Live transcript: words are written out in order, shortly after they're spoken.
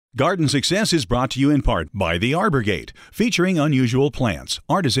Garden Success is brought to you in part by The Arbor Gate, featuring unusual plants,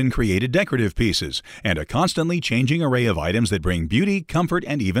 artisan-created decorative pieces, and a constantly changing array of items that bring beauty, comfort,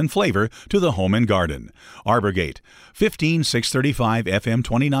 and even flavor to the home and garden. Arbor Gate, 15635 FM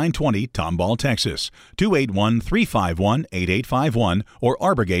 2920, Tomball, Texas, 281-351-8851 or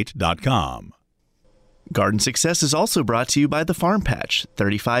arborgate.com. Garden Success is also brought to you by The Farm Patch,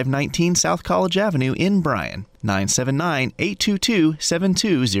 3519 South College Avenue in Bryan,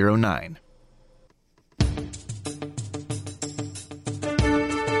 979-822-7209.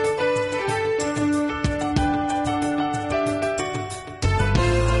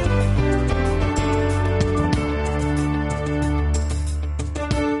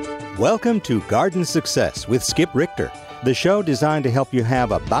 Welcome to Garden Success with Skip Richter, the show designed to help you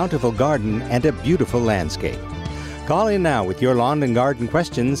have a bountiful garden and a beautiful landscape. Call in now with your lawn and garden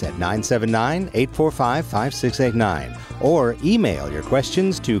questions at 979-845-5689 or email your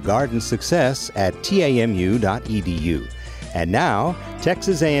questions to gardensuccess@tamu.edu. And now,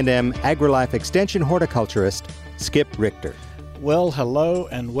 Texas A&M AgriLife Extension horticulturist Skip Richter. Well, hello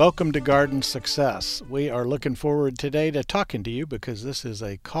and welcome to Garden Success. We are looking forward today to talking to you because this is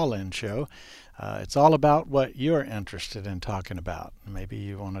a call-in show. It's all about what you're interested in talking about. Maybe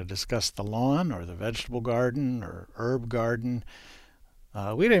you want to discuss the lawn or the vegetable garden or herb garden.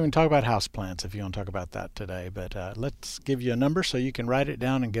 We didn't even talk about houseplants if you want to talk about that today, but let's give you a number so you can write it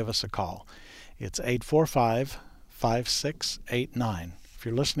down and give us a call. It's 845-5689. If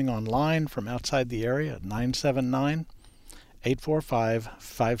you're listening online from outside the area,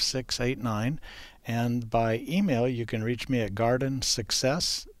 979-845-5689. And by email, you can reach me at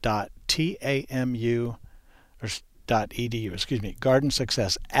gardensuccess.tamu or .edu. Excuse me,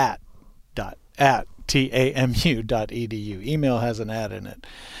 gardensuccess at tamu.edu. Email has an ad in it.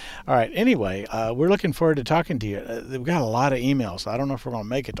 All right. Anyway, we're looking forward to talking to you. We've got a lot of emails. I don't know if we're going to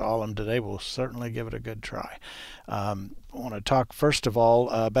make it to all of them today. We'll certainly give it a good try. I want to talk first of all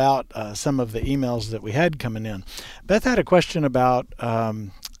about some of the emails that we had coming in. Beth had a question about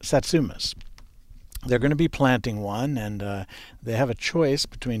satsumas. They're going to be planting one, and they have a choice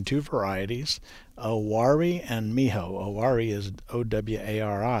between two varieties, Owari and Miho. Owari is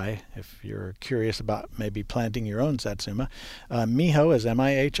O-W-A-R-I, if you're curious about maybe planting your own satsuma. Miho is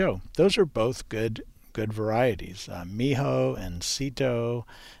M-I-H-O. Those are both good varieties. Miho and Sito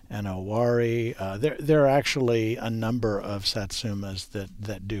and Owari. There are actually a number of satsumas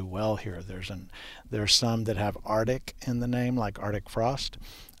that do well here. There's some that have Arctic in the name, like Arctic Frost,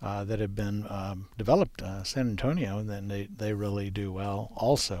 that have been developed San Antonio, and then they really do well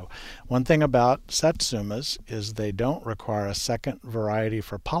also. One thing about satsumas is they don't require a second variety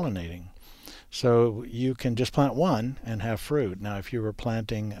for pollinating. So you can just plant one and have fruit. Now, if you were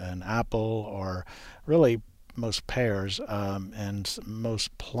planting an apple or really most pears and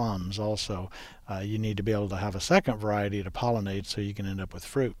most plums also, you need to be able to have a second variety to pollinate so you can end up with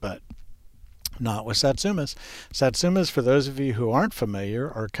fruit. But not with satsumas. Satsumas, for those of you who aren't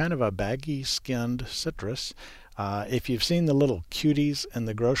familiar, are kind of a baggy-skinned citrus. If you've seen the little cuties in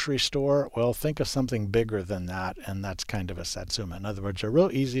the grocery store, well, think of something bigger than that, and that's kind of a satsuma. In other words, they're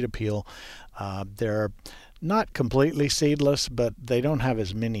real easy to peel. They're not completely seedless, but they don't have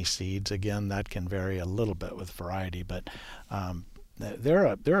as many seeds. Again, that can vary a little bit with variety, but they're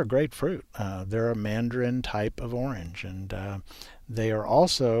a great fruit. They're a mandarin type of orange, and they are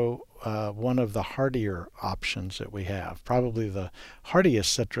also one of the hardier options that we have. Probably the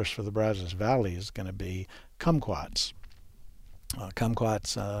hardiest citrus for the Brazos Valley is going to be kumquats.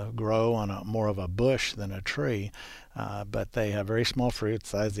 Kumquats grow on more of a bush than a tree, but they have very small fruit,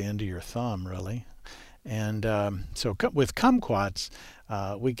 size the end of your thumb, really. And so with kumquats,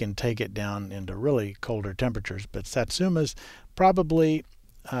 we can take it down into really colder temperatures, but satsumas probably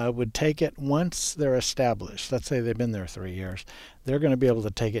would take it once they're established. Let's say they've been there 3 years. They're going to be able to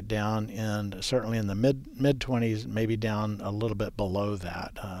take it down certainly in the mid-20s, maybe down a little bit below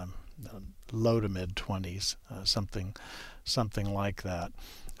that, low to mid-20s, something like that.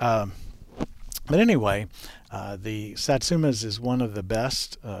 But anyway, the satsumas is one of the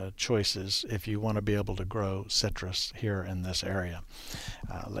best choices if you want to be able to grow citrus here in this area.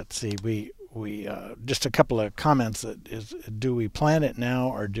 Let's see, we just a couple of comments. Do we plant it now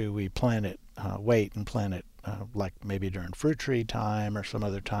or do we plant it, wait and plant it like maybe during fruit tree time or some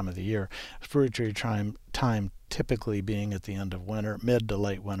other time of the year? Fruit tree time typically being at the end of winter, mid to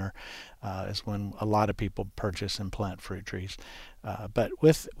late winter, is when a lot of people purchase and plant fruit trees. But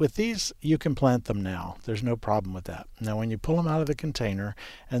with these, you can plant them now. There's no problem with that. Now, when you pull them out of the container,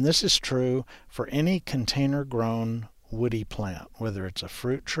 and this is true for any container-grown woody plant, whether it's a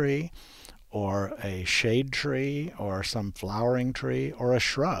fruit tree or a shade tree or some flowering tree or a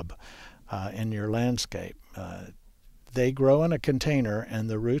shrub in your landscape. They grow in a container and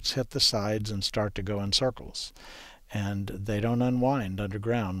the roots hit the sides and start to go in circles. And they don't unwind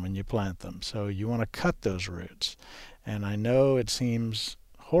underground when you plant them. So you want to cut those roots. And I know it seems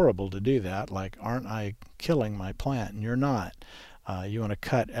horrible to do that, like, aren't I killing my plant? And you're not. You want to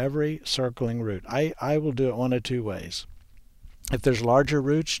cut every circling root. I will do it one of two ways. If there's larger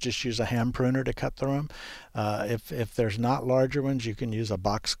roots, just use a hand pruner to cut through them. If there's not larger ones, you can use a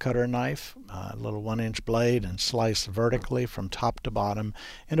box cutter knife, a little 1-inch blade, and slice vertically from top to bottom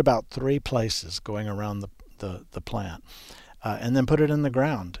in about 3 places going around the plant. And then put it in the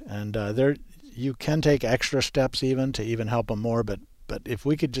ground. And there you can take extra steps even to even help them more, but if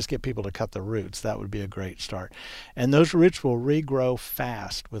we could just get people to cut the roots, that would be a great start. And those roots will regrow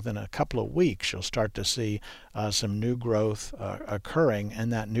fast. Within a couple of weeks, you'll start to see some new growth occurring,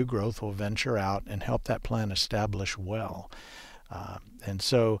 and that new growth will venture out and help that plant establish well. And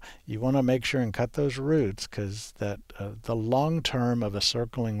so you want to make sure and cut those roots, because that the long term of a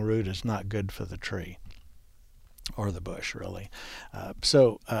circling root is not good for the tree. Or the bush, really.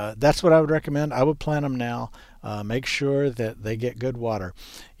 So that's what I would recommend. I would plant them now. Make sure that they get good water.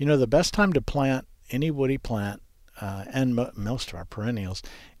 You know, the best time to plant any woody plant, and most of our perennials,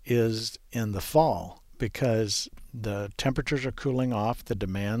 is in the fall, because the temperatures are cooling off, the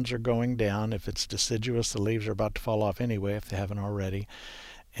demands are going down. If it's deciduous, the leaves are about to fall off anyway if they haven't already.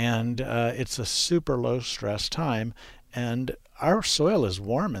 And it's a super low stress time. And our soil is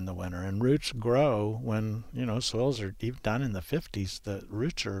warm in the winter, and roots grow when, soils are even down in the 50s. The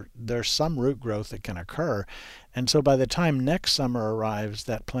roots there's some root growth that can occur. And so by the time next summer arrives,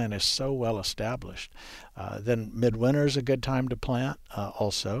 that plant is so well established. Then midwinter is a good time to plant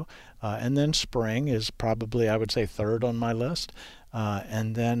also. And then spring is probably, I would say, third on my list.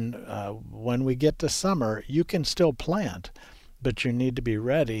 And then when we get to summer, you can still plant, but you need to be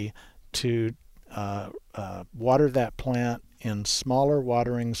ready to water that plant in smaller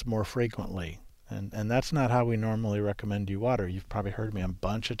waterings more frequently. And that's not how we normally recommend you water. You've probably heard me a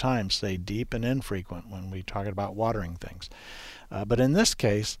bunch of times say deep and infrequent when we talk about watering things. But in this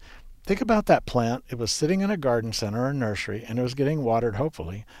case, think about that plant. It was sitting in a garden center or nursery, and it was getting watered,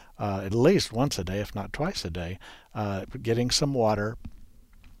 hopefully, at least once a day, if not twice a day, getting some water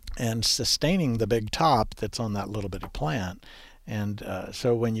and sustaining the big top that's on that little bitty plant. And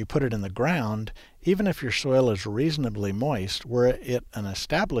so when you put it in the ground, even if your soil is reasonably moist, were it an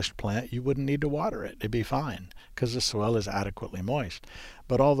established plant, you wouldn't need to water it. It'd be fine because the soil is adequately moist.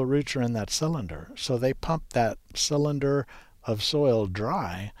 But all the roots are in that cylinder. So they pump that cylinder of soil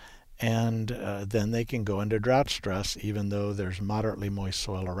dry, and then they can go into drought stress even though there's moderately moist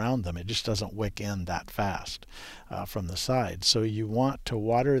soil around them. It just doesn't wick in that fast from the side. So you want to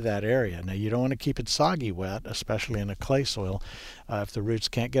water that area. Now you don't want to keep it soggy wet, especially in a clay soil. If the roots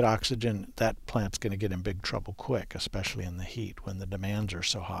can't get oxygen, that plant's going to get in big trouble quick, especially in the heat when the demands are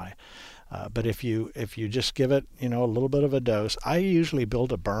so high. But if you just give it, a little bit of a dose, I usually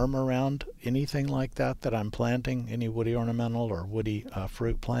build a berm around anything like that I'm planting, any woody ornamental or woody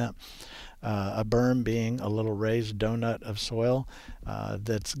fruit plant. A berm being a little raised donut of soil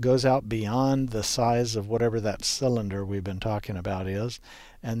that goes out beyond the size of whatever that cylinder we've been talking about is.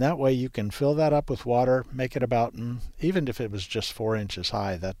 And that way you can fill that up with water, make it about, even if it was just 4 inches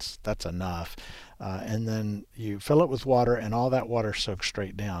high, that's enough. And then you fill it with water, and all that water soaks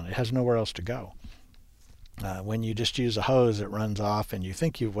straight down. It has nowhere else to go. When you just use a hose, it runs off, and you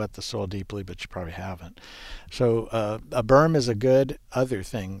think you've wet the soil deeply, but you probably haven't. So a berm is a good other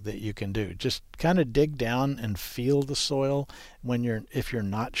thing that you can do. Just kind of dig down and feel the soil if you're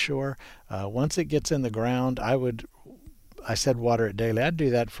not sure. Once it gets in the ground, I said water it daily. I'd do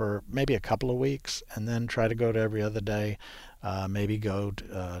that for maybe a couple of weeks, and then try to go to every other day. Maybe go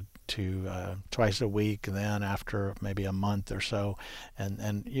to twice a week, and then after maybe a month or so,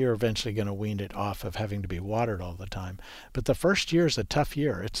 and you're eventually going to wean it off of having to be watered all the time. But the first year is a tough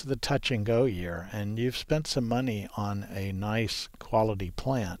year. It's the touch and go year, and you've spent some money on a nice quality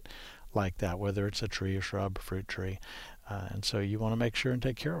plant like that, whether it's a tree, a shrub, a fruit tree, and so you want to make sure and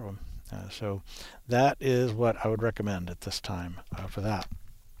take care of them. So that is what I would recommend at this time for that.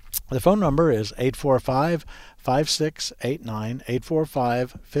 The phone number is 845-5689,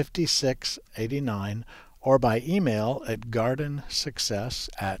 845-5689, or by email at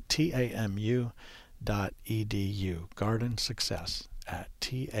gardensuccess@tamu.edu,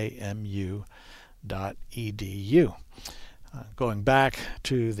 gardensuccess@tamu.edu. Going back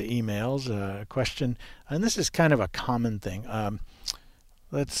to the emails, question, and this is kind of a common thing.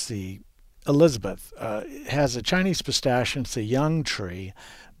 Let's see. Elizabeth has a Chinese pistache, and it's a young tree,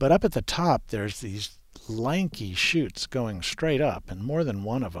 but up at the top there's these lanky shoots going straight up, and more than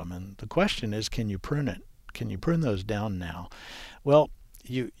one of them. And the question is, can you prune it? Can you prune those down now? Well,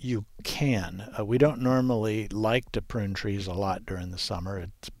 you can. We don't normally like to prune trees a lot during the summer.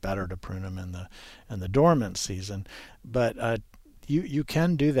 It's better to prune them in the dormant season, but you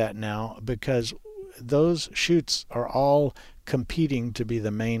can do that now because those shoots are all competing to be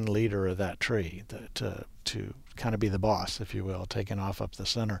the main leader of that tree, to kind of be the boss, if you will, taking off up the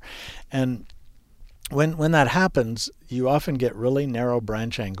center. And when that happens, you often get really narrow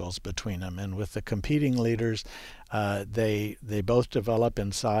branch angles between them, and with the competing leaders, they both develop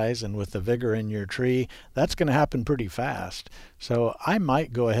in size, and with the vigor in your tree, that's going to happen pretty fast. So I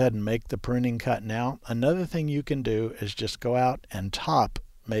might go ahead and make the pruning cut now. Another thing you can do is just go out and top,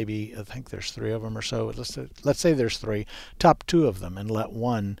 maybe, I think there's 3 of them or so. Let's say there's 3. Top 2 of them and let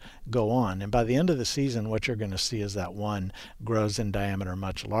one go on. And by the end of the season, what you're going to see is that one grows in diameter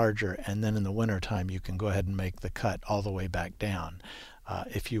much larger. And then in the wintertime, you can go ahead and make the cut all the way back down.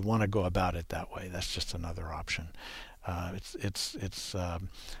 If you want to go about it that way, that's just another option. It's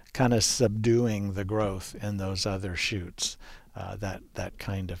kind of subduing the growth in those other shoots. That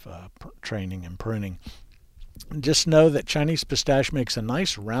kind of training and pruning. Just know that Chinese pistache makes a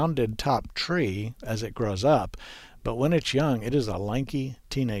nice rounded top tree as it grows up, but when it's young, it is a lanky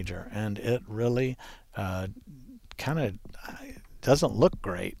teenager, and it really kind of doesn't look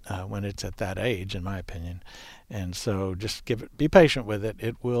great when it's at that age, in my opinion. And so just be patient with it.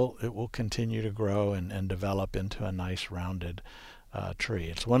 It will continue to grow and develop into a nice rounded tree.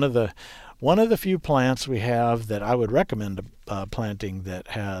 It's one of the few plants we have that I would recommend planting that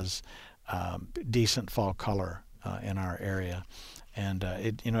has decent fall color in our area. And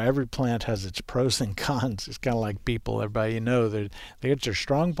every plant has its pros and cons. It's kind of like people. Everybody, they get their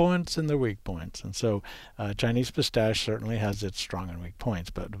strong points and their weak points. And so Chinese pistache certainly has its strong and weak points.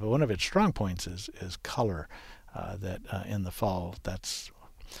 But one of its strong points is color. That in the fall, that's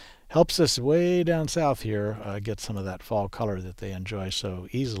helps us way down south here get some of that fall color that they enjoy so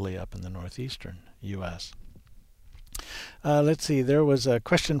easily up in the northeastern U.S. Let's see. There was a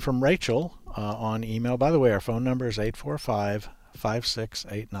question from Rachel on email. By the way, our phone number is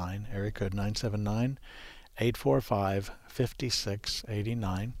 845-5689, area code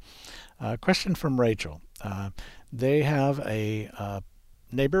 979-845-5689. Question from Rachel. They have a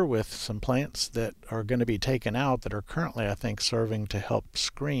neighbor with some plants that are going to be taken out that are currently, I think, serving to help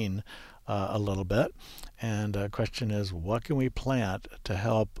screen a little bit. And the question is, what can we plant to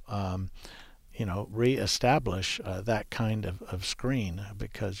help reestablish that kind of screen,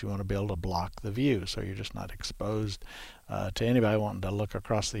 because you want to be able to block the view so you're just not exposed to anybody wanting to look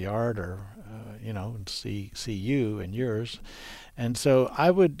across the yard or see you and yours. And so I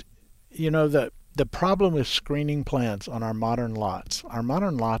would, the problem with screening plants on our modern lots are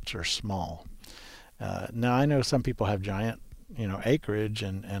small. Now I know some people have giant acreage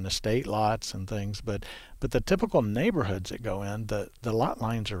and estate lots and things, but the typical neighborhoods that go in, the lot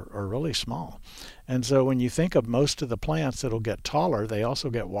lines are really small. And so when you think of most of the plants that'll get taller, they also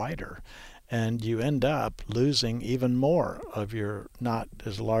get wider. And you end up losing even more of your not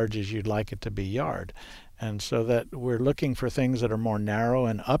as large as you'd like it to be yard. And so that we're looking for things that are more narrow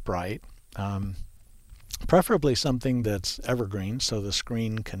and upright, preferably something that's evergreen so the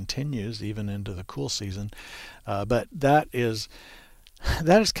screen continues even into the cool season. But that is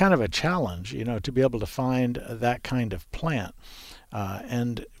kind of a challenge, to be able to find that kind of plant.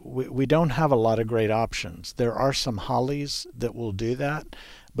 And we don't have a lot of great options. There are some hollies that will do that,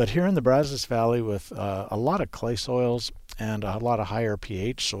 but here in the Brazos Valley with a lot of clay soils and a lot of higher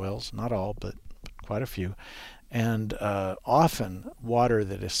pH soils, not all, but quite a few, and often water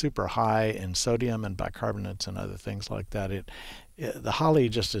that is super high in sodium and bicarbonates and other things like that, the holly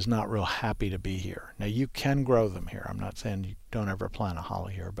just is not real happy to be here. Now you can grow them here. I'm not saying you don't ever plant a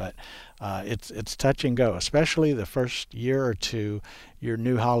holly here, but it's touch and go, especially the first year or two. Your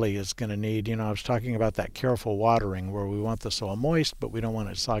new holly is going to need, I was talking about that careful watering where we want the soil moist, but we don't want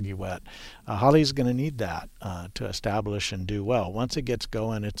it soggy wet. Holly is going to need that to establish and do well. Once it gets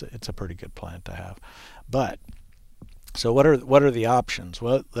going, it's a pretty good plant to have. But so what are the options?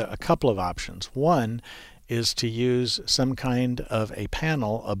 Well, there are a couple of options. One is to use some kind of a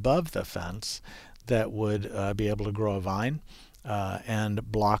panel above the fence that would be able to grow a vine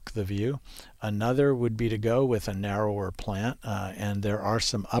and block the view. Another would be to go with a narrower plant, and there are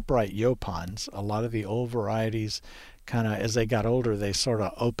some upright yopons. A lot of the old varieties, kind of as they got older, they sort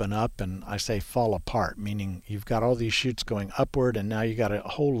of open up and I say fall apart, meaning you've got all these shoots going upward and now you got a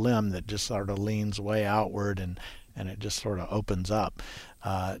whole limb that just sort of leans way outward and and it just sort of opens up.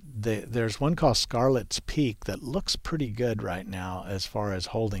 There's one called Scarlet's Peak that looks pretty good right now as far as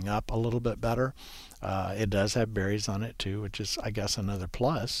holding up a little bit better. It does have berries on it too, which is, I guess, another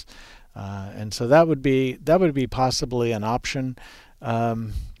plus. And so that would be possibly an option.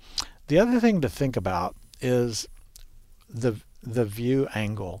 The other thing to think about is the view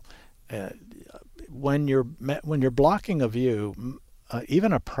angle. When you're blocking a view,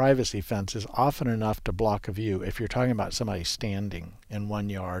 even a privacy fence is often enough to block a view if you're talking about somebody standing in one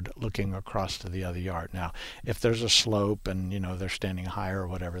yard looking across to the other yard. Now, if there's a slope and they're standing higher or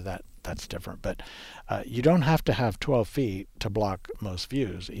whatever, that's different. But you don't have to have 12 feet to block most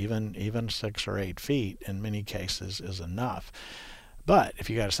views. Even 6 or 8 feet in many cases is enough. But if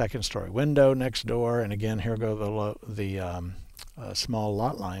you got a second story window next door, and again, here go the small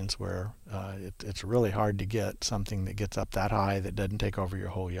lot lines where it's really hard to get something that gets up that high that doesn't take over your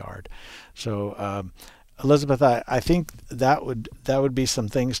whole yard. So Elizabeth, I think that would be some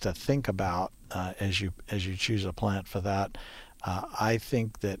things to think about as you choose a plant for that. I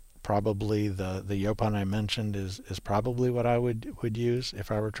think that probably the Yaupon I mentioned is probably what I would use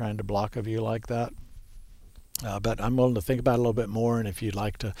if I were trying to block a view like that. But I'm willing to think about it a little bit more, and if you'd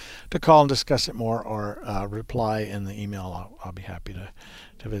like to call and discuss it more or reply in the email, I'll be happy to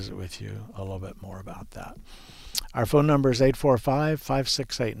visit with you a little bit more about that. Our phone number is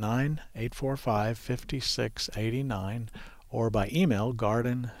 845-5689, 845-5689, or by email,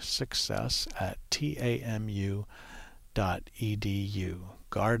 gardensuccess@tamu.edu,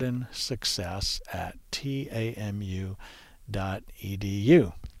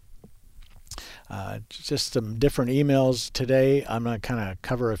 gardensuccess@tamu.edu. Just some different emails today. I'm going to kind of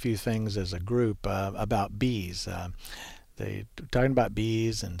cover a few things as a group about bees. They're talking about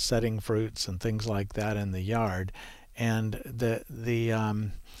bees and setting fruits and things like that in the yard. And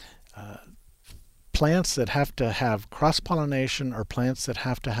the plants that have to have cross-pollination or plants that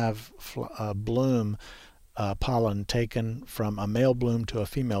have to have bloom pollen taken from a male bloom to a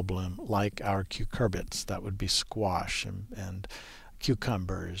female bloom, like our cucurbits, that would be squash and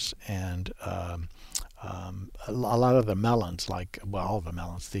cucumbers, and a lot of the melons, all the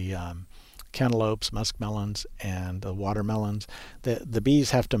melons, the cantaloupes, muskmelons, and the watermelons. The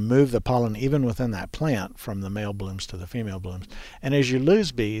bees have to move the pollen even within that plant from the male blooms to the female blooms. And as you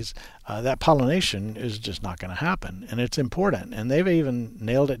lose bees, that pollination is just not going to happen. And it's important. And they've even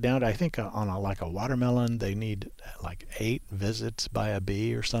nailed it down to, I think, on a watermelon, they need 8 visits by a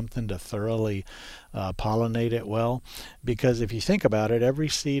bee or something to thoroughly pollinate it well. Because if you think about it, every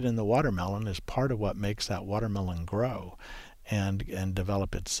seed in the watermelon is part of what makes that watermelon grow and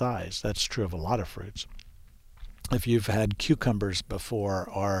develop its size. That's true of a lot of fruits. If you've had cucumbers before,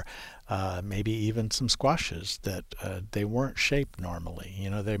 or maybe even some squashes that they weren't shaped normally,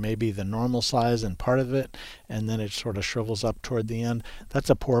 they may be the normal size and part of it, and then it sort of shrivels up toward the end. That's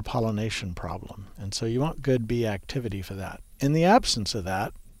a poor pollination problem, and so you want good bee activity for that. In the absence of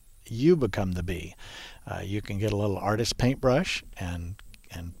that, you become the bee. You can get a little artist paintbrush and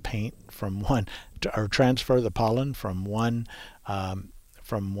paint from one, or transfer the pollen from one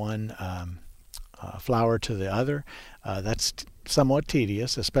flower to the other. That's somewhat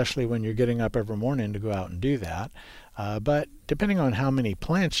tedious, especially when you're getting up every morning to go out and do that. But depending on how many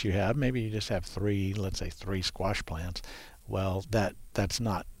plants you have, maybe you just have 3, let's say 3 squash plants. Well, that's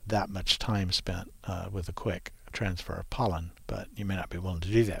not that much time spent with a quick transfer of pollen, but you may not be willing to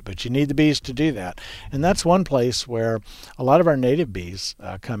do that. But you need the bees to do that, and that's one place where a lot of our native bees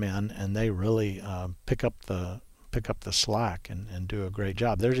come in, and they really pick up the slack and do a great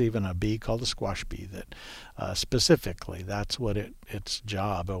job. There's even a bee called the squash bee that specifically, that's what its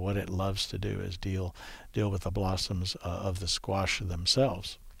job, or what it loves to do, is deal with the blossoms of the squash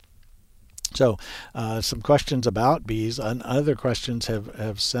themselves. So some questions about bees, and other questions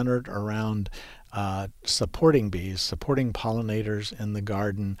have centered around supporting bees, supporting pollinators in the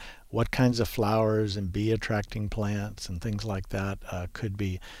garden, what kinds of flowers and bee attracting plants and things like that could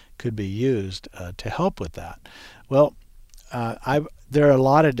be used to help with that. Well, there are a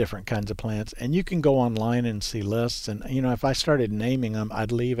lot of different kinds of plants, and you can go online and see lists, and if I started naming them,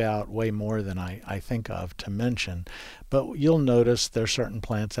 I'd leave out way more than I think of to mention. But you'll notice there's certain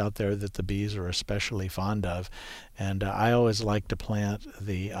plants out there that the bees are especially fond of, and I always like to plant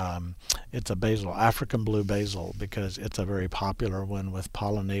it's a basil, African blue basil, because it's a very popular one with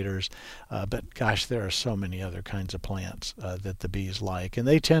pollinators. But gosh, there are so many other kinds of plants that the bees like, and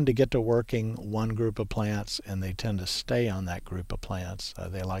they tend to get to working one group of plants, and they tend to stay on that group of plants.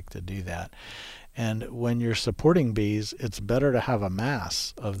 They like to do that. And when you're supporting bees, it's better to have a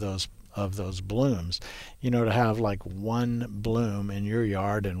mass of those of those blooms. To have like one bloom in your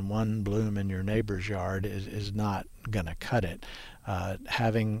yard and one bloom in your neighbor's yard is not going to cut it.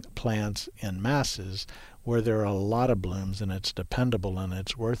 Having plants in masses where there are a lot of blooms and it's dependable and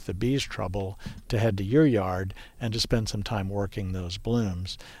it's worth the bees' trouble to head to your yard and to spend some time working those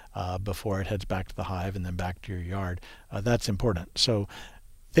blooms before it heads back to the hive and then back to your yard. That's important. So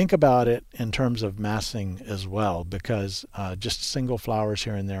think about it in terms of massing as well, because just single flowers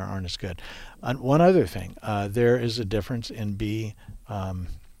here and there aren't as good. One other thing, there is a difference in bee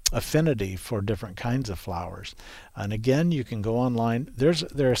affinity for different kinds of flowers. And again, you can go online.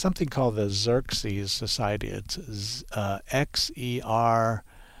 There's something called the Xerces Society. It's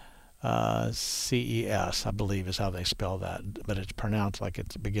Xerces, I believe is how they spell that, but it's pronounced like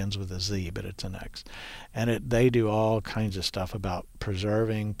it begins with a Z, but it's an X. And they do all kinds of stuff about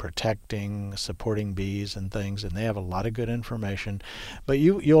preserving, protecting, supporting bees and things, and they have a lot of good information. But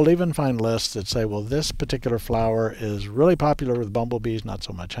you'll even find lists that say, well, this particular flower is really popular with bumblebees, not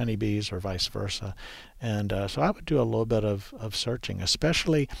so much honeybees, or vice versa. And so I would do a little bit of searching,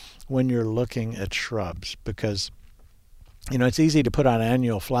 especially when you're looking at shrubs, because it's easy to put on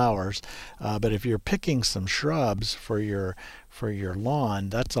annual flowers, but if you're picking some shrubs for your lawn,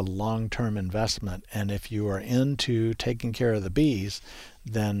 that's a long-term investment. And if you are into taking care of the bees,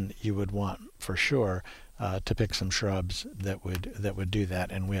 then you would want for sure to pick some shrubs that would do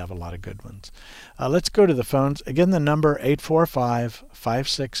that. And we have a lot of good ones. Let's go to the phones. Again, the number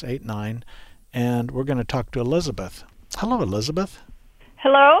 845-5689, and we're going to talk to Elizabeth. Hello, Elizabeth.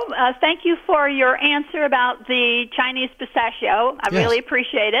 Hello. Thank you for your answer about the Chinese pistachio. I really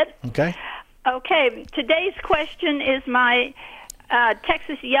appreciate it. Okay. Okay. Today's question is my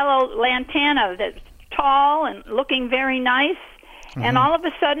Texas yellow lantana that's tall and looking very nice. Mm-hmm. And all of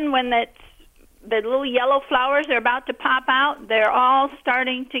a sudden, when the little yellow flowers are about to pop out, they're all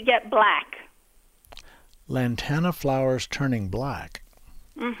starting to get black. Lantana flowers turning black.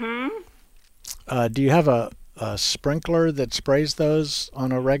 Mm-hmm. Do you have a sprinkler that sprays those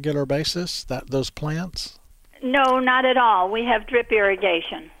on a regular basis, those plants? No, not at all. We have drip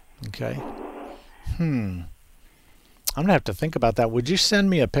irrigation. Okay. I'm going to have to think about that. Would you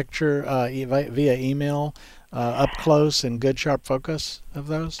send me a picture via email up close and good sharp focus of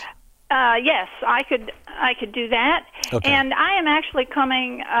those? Yes, I could do that. Okay. And I am actually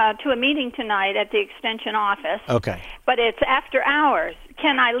coming to a meeting tonight at the Extension office. Okay. But it's after hours.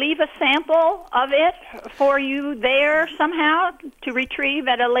 Can I leave a sample of it for you there somehow to retrieve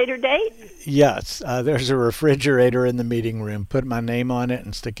at a later date? Yes. There's a refrigerator in the meeting room. Put my name on it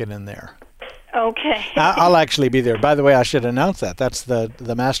and stick it in there. Okay. I'll actually be there. By the way, I should announce that. That's the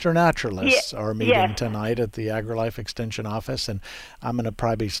Master Naturalists are meeting tonight at the AgriLife Extension office, and I'm going to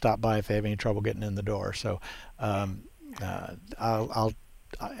probably stop by if they have any trouble getting in the door. So I'll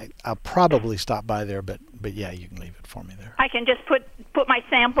probably stop by there, but yeah, you can leave it for me there. I can just put my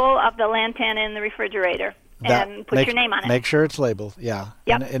sample of the lantana in the refrigerator and put your name on it. Make sure it's labeled, yeah.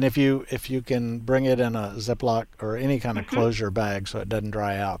 Yep. And if you can bring it in a Ziploc or any kind of closure bag so it doesn't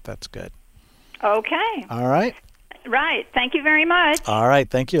dry out, that's good. Okay. All right. Right. Thank you very much. All right.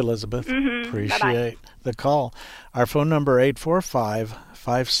 Thank you, Elizabeth. Appreciate Bye-bye. the call. Our phone number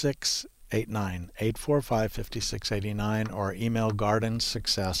 845-5689, 845-5689, or email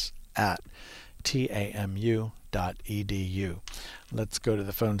gardensuccess@tamu.edu. Let's go to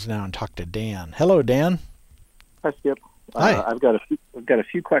the phones now and talk to Dan. Hello, Dan. Hi, Skip. Hi. I've got a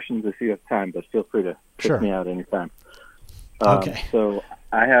few questions if you have time, but feel free to pick me out anytime. Okay. So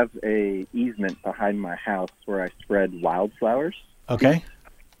I have a easement behind my house where I spread wildflowers. Okay.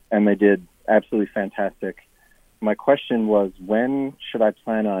 And they did absolutely fantastic. My question was, when should I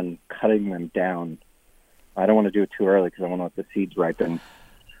plan on cutting them down? I don't want to do it too early because I want to let the seeds ripen.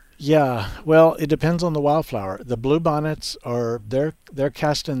 Yeah, well, it depends on the wildflower. The bluebonnets they're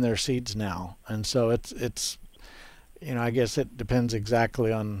casting their seeds now, and so it's I guess it depends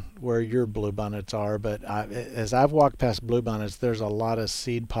exactly on where your bluebonnets are. But as I've walked past bluebonnets, there's a lot of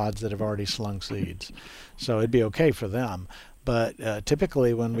seed pods that have already slung seeds, so it'd be okay for them. But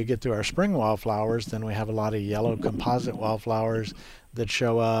typically, when we get through our spring wildflowers, then we have a lot of yellow composite wildflowers that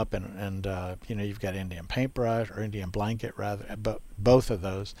show up, and you've got Indian paintbrush or Indian blanket rather, but both of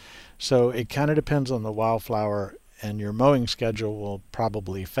those. So it kind of depends on the wildflower, and your mowing schedule will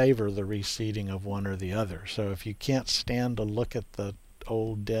probably favor the reseeding of one or the other. So if you can't stand to look at the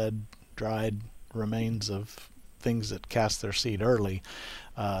old, dead, dried remains of things that cast their seed early,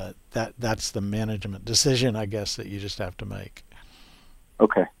 that's the management decision, I guess, that you just have to make.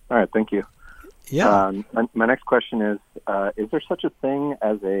 Okay. All right. Thank you. Yeah. My next question is there such a thing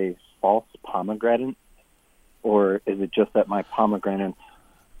as a false pomegranate, or is it just that my pomegranates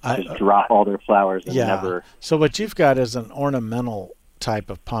just drop all their flowers and yeah. never. So what you've got is an ornamental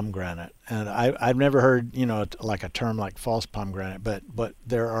type of pomegranate, and I've never heard like a term like false pomegranate, but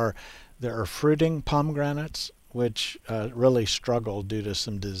there are fruiting pomegranates which really struggle due to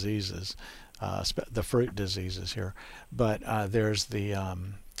some diseases, the fruit diseases here. But there's the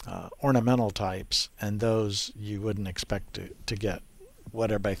ornamental types, and those you wouldn't expect to get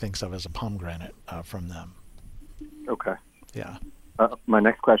what everybody thinks of as a pomegranate from them. Okay. Yeah. My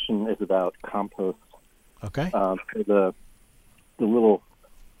next question is about compost. Okay. For the little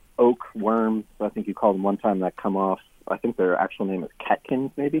oak worms, I think you called them one time, that come off. I think their actual name is catkins,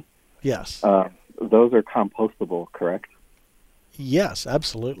 maybe? Yes. Those are compostable, correct? Yes,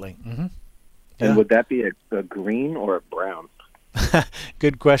 absolutely. Mm-hmm. And Yeah. would that be a green or a brown?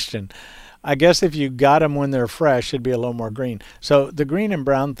 Good question. I guess if you got them when they're fresh, it'd be a little more green. So the green and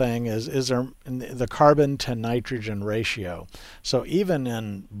brown thing is the carbon to nitrogen ratio. So even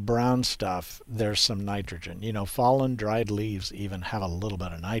in brown stuff, there's some nitrogen. Fallen dried leaves even have a little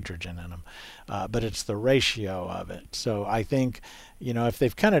bit of nitrogen in them, but it's the ratio of it. So I think, if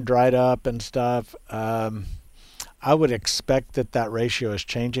they've kind of dried up and stuff, I would expect that ratio is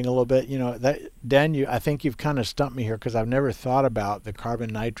changing a little bit. Dan, I think you've kind of stumped me here because I've never thought about the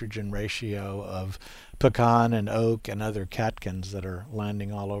carbon-nitrogen ratio of pecan and oak and other catkins that are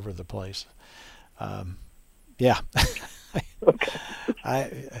landing all over the place. Yeah,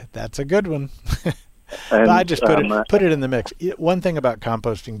 that's a good one. And, But I just put it in the mix. One thing about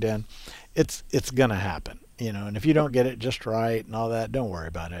composting, Dan, it's gonna happen. And if you don't get it just right and all that, don't worry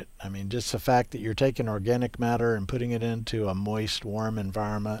about it. I mean, just the fact that you're taking organic matter and putting it into a moist, warm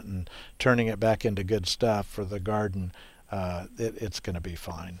environment and turning it back into good stuff for the garden, it's going to be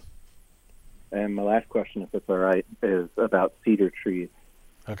fine. And my last question, if it's all right, is about cedar trees.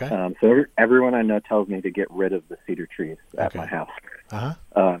 Okay. So everyone I know tells me to get rid of the cedar trees at my house.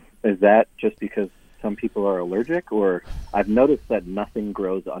 Uh-huh. Is that just because some people are allergic, or I've noticed that nothing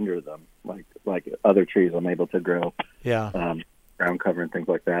grows under them, like other trees I'm able to grow, ground cover and things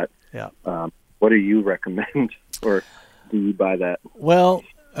like that. Yeah. What do you recommend, or do you buy that? Well,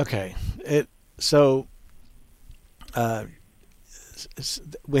 okay.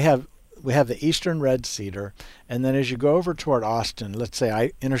 We have the eastern red cedar, and then as you go over toward Austin, let's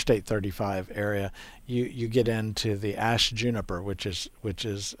say Interstate 35 area, you get into the ash juniper, which is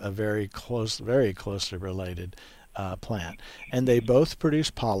a very closely related plant, and they both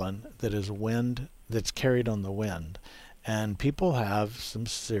produce pollen that's carried on the wind, and people have some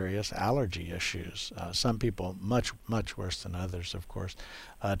serious allergy issues. Some people much worse than others, of course,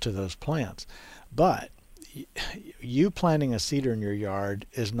 to those plants, but you planting a cedar in your yard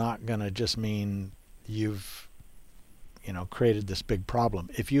is not going to just mean you've created this big problem.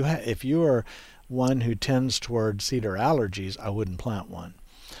 If you are one who tends toward cedar allergies, I wouldn't plant one.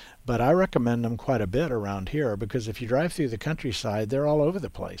 But I recommend them quite a bit around here because if you drive through the countryside, they're all over the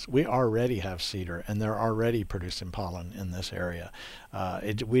place. We already have cedar, and they're already producing pollen in this area.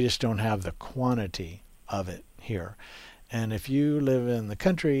 We just don't have the quantity of it here. And if you live in the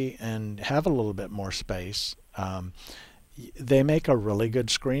country and have a little bit more space, they make a really good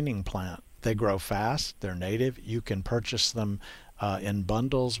screening plant. They grow fast. They're native. You can purchase them in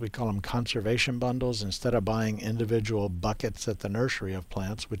bundles. We call them conservation bundles. Instead of buying individual buckets at the nursery of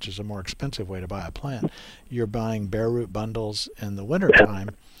plants, which is a more expensive way to buy a plant, you're buying bare root bundles in the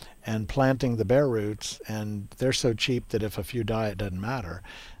wintertime and planting the bare roots, and they're so cheap that if a few die, it doesn't matter.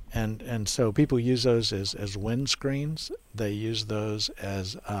 And so people use those as wind screens. They use those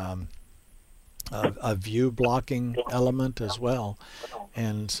as a view blocking element as well.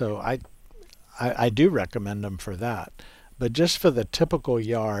 And so I do recommend them for that. But just for the typical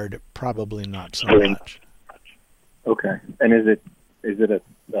yard, probably not so much. Okay. And is it a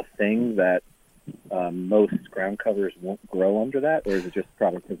thing that most ground covers won't grow under that, or is it just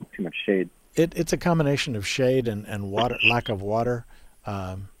probably because of too much shade? It's a combination of shade and water, lack of water.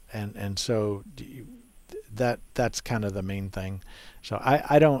 And so that's kind of the main thing. So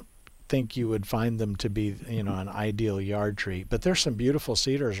I don't think you would find them to be an ideal yard tree, but there's some beautiful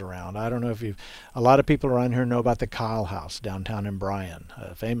cedars around. I don't know if a lot of people around here know about the Kyle House downtown in Bryan,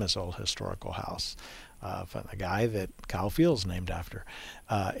 a famous old historical house from the guy that Kyle Field's named after,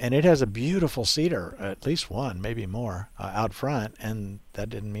 and it has a beautiful cedar, at least one, maybe more, out front, and that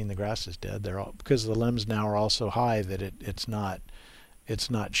didn't mean the grass is dead. They're all, because the limbs now are all so high that it's not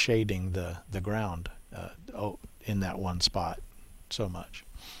shading the ground in that one spot so much.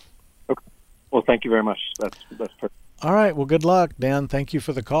 Okay. Well, thank you very much. That's perfect. All right. Well, good luck, Dan. Thank you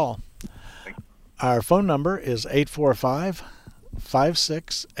for the call. Our phone number is 845-5689,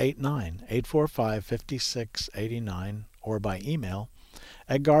 845-5689, or by email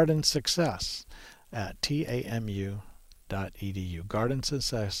at Garden Success at TAMU.edu. Garden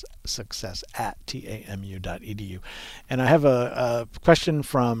Success at TAMU.edu. And I have a question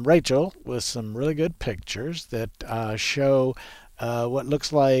from Rachel with some really good pictures that show what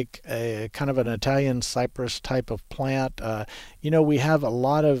looks like a kind of an Italian cypress type of plant. We have a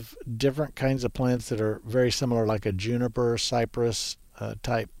lot of different kinds of plants that are very similar, like a juniper, cypress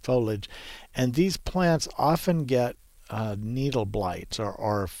type foliage. And these plants often get needle blights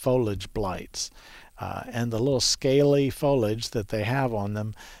or foliage blights. And the little scaly foliage that they have on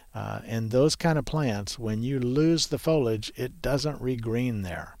them, and those kind of plants, when you lose the foliage, it doesn't regreen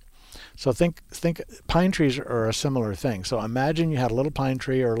there. So think pine trees are a similar thing. So imagine you had a little pine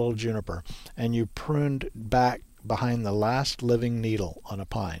tree or a little juniper, and you pruned back behind the last living needle on a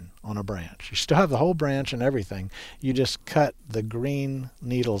pine, on a branch. You still have the whole branch and everything. You just cut the green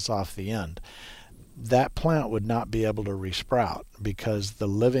needles off the end. That plant would not be able to resprout because the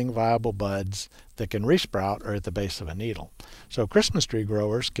living viable buds that can resprout are at the base of a needle. So Christmas tree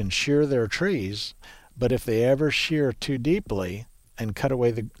growers can shear their trees, but if they ever shear too deeply and cut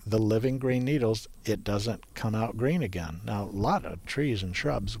away the living green needles, it doesn't come out green again. Now, a lot of trees and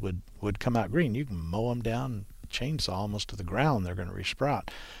shrubs would come out green. You can mow them down, chainsaw almost to the ground, they're going to resprout.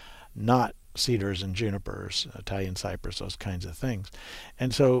 Not cedars and junipers, Italian cypress, those kinds of things.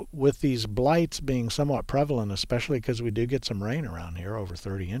 And so with these blights being somewhat prevalent, especially because we do get some rain around here, over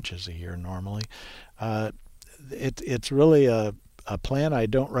 30 inches a year normally, it's really a plant I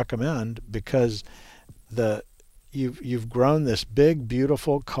don't recommend because you've grown this big,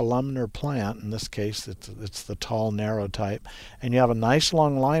 beautiful columnar plant. In this case, it's the tall, narrow type, and you have a nice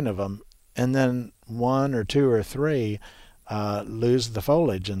long line of them, and then one or two or three lose the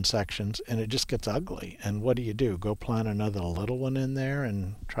foliage in sections, and it just gets ugly. And what do? Go plant another little one in there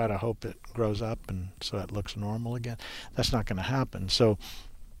and try to hope it grows up and so it looks normal again? That's not going to happen. So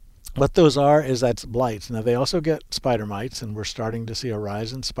what those are is that's blights. Now they also get spider mites, and we're starting to see a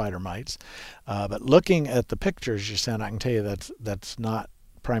rise in spider mites. But looking at the pictures you sent, I can tell you that's not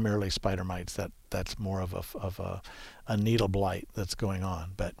primarily spider mites. That's more of a needle blight that's going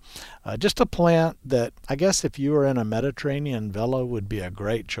on. But just a plant that I guess if you were in a Mediterranean villa would be a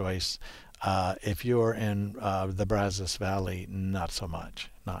great choice. If you're in the Brazos Valley, not so much.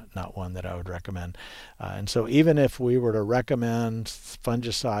 Not one that I would recommend. And so even if we were to recommend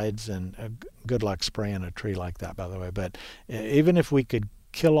fungicides, and good luck spraying a tree like that, by the way, but even if we could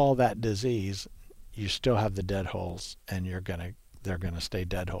kill all that disease, you still have the dead holes, and they're going to stay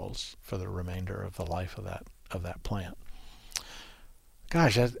dead holes for the remainder of the life of that plant.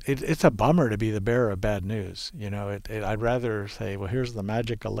 Gosh, it's a bummer to be the bearer of bad news. I'd rather say, well, here's the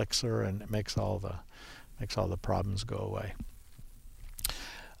magic elixir, and it makes all the problems go away.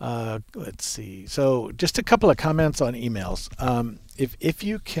 Let's see. So just a couple of comments on emails. If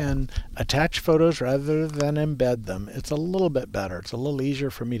you can attach photos rather than embed them, it's a little bit better. It's a little easier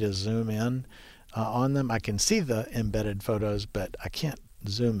for me to zoom in on them. I can see the embedded photos, but I can't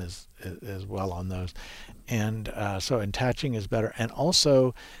zoom as well on those. And so attaching is better. And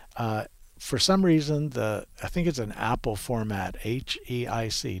also, for some reason, I think it's an Apple format,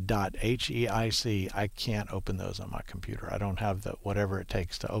 HEIC, I can't open those on my computer. I don't have whatever it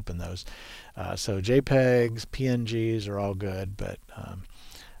takes to open those. So JPEGs, PNGs are all good, but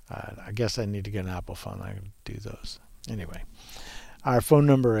I guess I need to get an Apple phone. I can do those. Anyway, our phone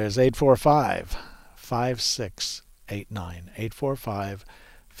number is 845-5689,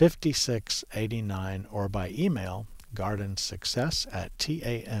 845-5689, or by email,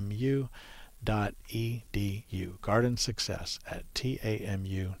 gardensuccess@tamu.edu,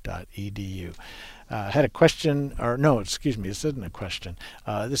 gardensuccess@tamu.edu. Had a question, or no, excuse me, this isn't a question.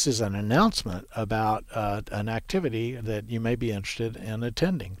 This is an announcement about an activity that you may be interested in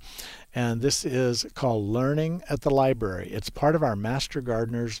attending. And this is called Learning at the Library. It's part of our Master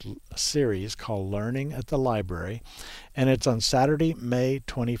Gardeners series called Learning at the Library. And it's on Saturday, May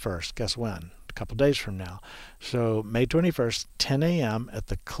 21st. Guess when? A couple days from now. So May 21st, 10 a.m. at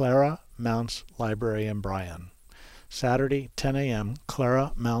the Clara Mounts Library in Bryan. Saturday, 10 a.m.,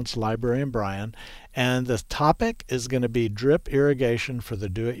 Clara Mounts Library in Bryan. And the topic is going to be drip irrigation for the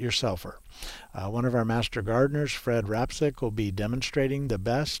do-it-yourselfer. One of our master gardeners, Fred Rapsick, will be demonstrating the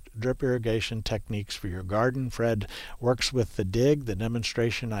best drip irrigation techniques for your garden. Fred works with the DIG, the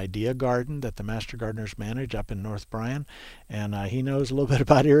Demonstration Idea Garden that the master gardeners manage up in North Bryan, and he knows a little bit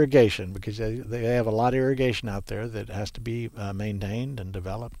about irrigation because they have a lot of irrigation out there that has to be maintained and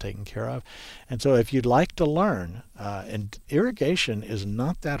developed, taken care of. And so if you'd like to learn, and irrigation is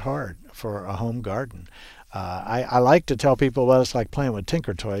not that hard for a home garden. I like to tell people, well, it's like playing with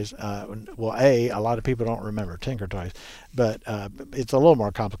Tinker Toys. Well, a lot of people don't remember Tinker Toys, but it's a little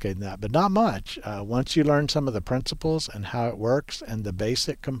more complicated than that, but not much. Once you learn some of the principles and how it works and the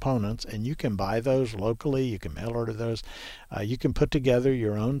basic components, and you can buy those locally, you can mail order those, you can put together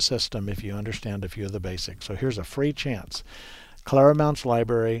your own system if you understand a few of the basics. So here's a free chance. Claremont's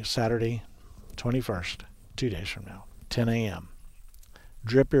Library, Saturday, 21st, 2 days from now, 10 a.m.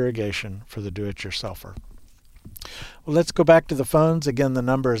 Drip irrigation for the do-it-yourselfer. Well, let's go back to the phones. Again, the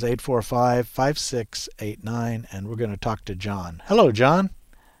number is 845-5689, and we're going to talk to John. Hello, John.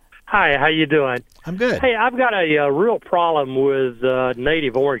 Hi, how you doing? I'm good. Hey, I've got a real problem with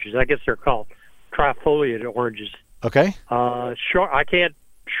native oranges. I guess they're called trifoliate oranges. Okay. I can't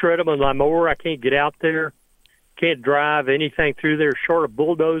shred them on my mower. I can't get out there. Can't drive anything through there short of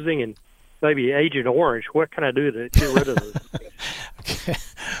bulldozing and maybe Agent Orange. What can I do to get rid of those? Okay.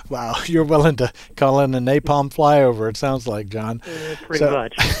 Wow, you're willing to call in a napalm flyover, it sounds like, John. Pretty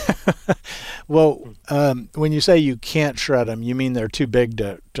much. Well, when you say you can't shred them, you mean they're too big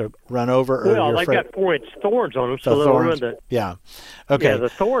to run over? Or well, they've got 4-inch thorns on them, so they'll ruin the... Yeah. Okay. Yeah, the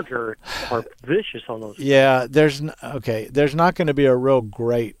thorns are vicious on those. Yeah, there's not going to be a real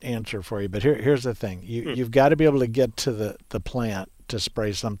great answer for you, but here's the thing. You've got to be able to get to the plant to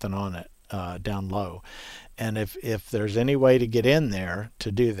spray something on it down low. And if there's any way to get in there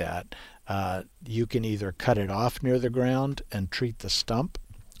to do that, you can either cut it off near the ground and treat the stump,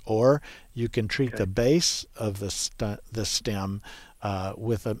 or you can treat the base of the stem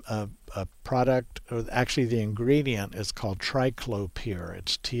with a product. Or actually, the ingredient is called triclopyr.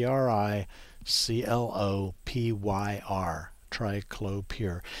 It's TRICLOPYR.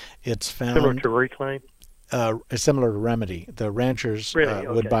 Triclopyr. It's found similar to Reclaim. It's similar to Remedy. The ranchers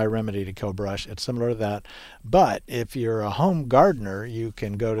would buy Remedy to kill brush. It's similar to that. But if you're a home gardener, you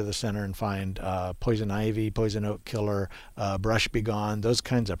can go to the center and find poison ivy, poison oak killer, brush begone. Those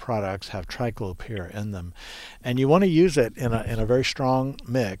kinds of products have triclopyr in them. And you want to use it in a very strong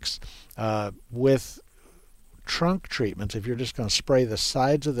mix with trunk treatments. If you're just going to spray the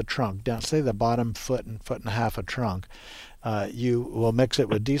sides of the trunk down, say the bottom foot and a half of trunk, you will mix it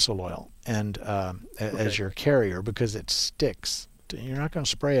with diesel oil and as your carrier, because it sticks. You're not going to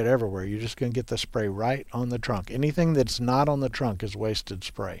spray it everywhere. You're just going to get the spray right on the trunk. Anything that's not on the trunk is wasted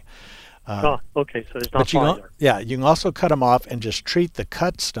spray. Okay, so it's not fire. You can also cut them off and just treat the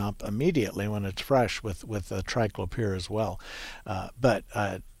cut stump immediately when it's fresh with the triclopyr as well. But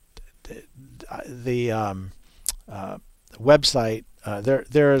the website,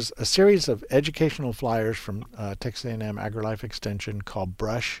 there's a series of educational flyers from Texas A&M AgriLife Extension called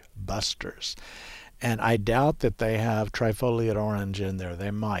Brush Busters. And I doubt that they have trifoliate orange in there.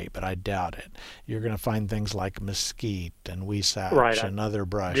 They might, but I doubt it. You're going to find things like mesquite and weesach and other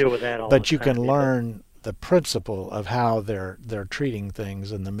brush. Deal with that all but the you time, can learn the principle of how they're treating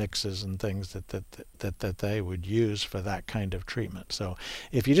things and the mixes and things that they would use for that kind of treatment. So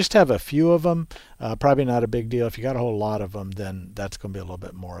if you just have a few of them, probably not a big deal. If you got a whole lot of them, then that's going to be a little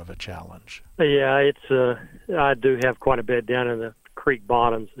bit more of a challenge. Yeah, it's I do have quite a bit down in the creek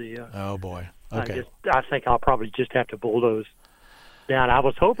bottoms. Oh boy. Okay. I think I'll probably just have to bulldoze down. I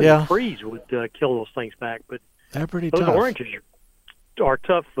was hoping the freeze would kill those things back, but they're pretty those tough. oranges are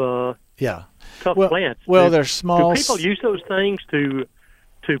tough. Tough plants. Well, they're small. Do people use those things to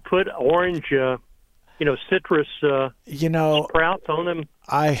put orange, citrus sprouts on them?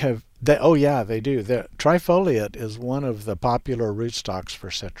 They do. The trifoliate is one of the popular rootstocks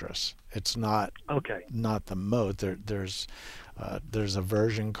for citrus. It's not the mode. There's a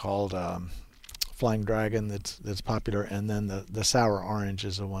version called Flying Dragon that's popular, and then the sour orange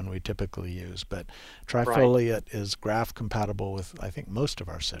is the one we typically use. But trifoliate is graft compatible with, I think, most of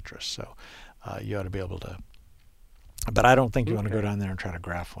our citrus, so you ought to be able to. But I don't think you want to go down there and try to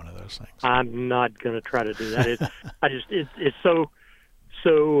graft one of those things. I'm not going to try to do that. It's so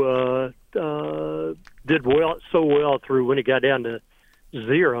did so well through when it got down to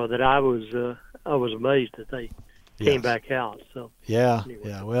 0 that I was amazed that they came back out. So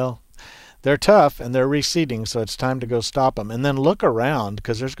anyway. Well, they're tough and they're reseeding, so it's time to go stop them. And then look around,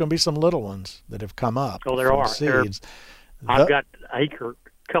 because there's going to be some little ones that have come up. Oh, there are seeds. I've got a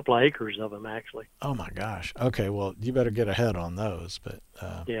couple of acres of them actually. Oh my gosh. Okay, well you better get ahead on those. But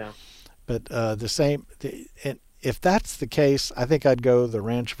But the same. If that's the case, I think I'd go the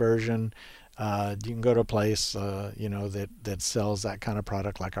ranch version. You can go to a place that sells that kind of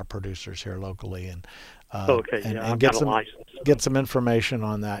product, like our producers here locally, and get some information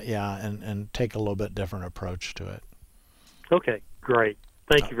on that, and take a little bit different approach to it. Okay, great.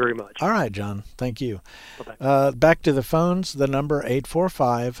 Thank you very much. All right, John. Thank you. Bye-bye. Back to the phones. The number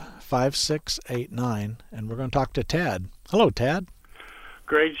 845 415-465-5689, and we're going to talk to Tad. Hello, Tad.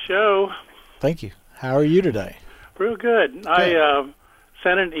 Great show. Thank you. How are you today? Real good. I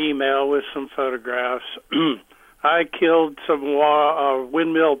sent an email with some photographs. I killed some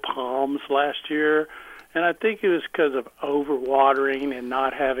windmill palms last year, and I think it was because of overwatering and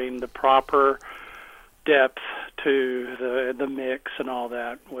not having the proper depth to the mix and all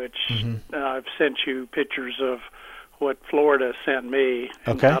that, which I've sent you pictures of what Florida sent me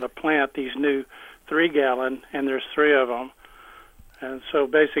and how to plant these new 3-gallon, and there's 3 of them. And so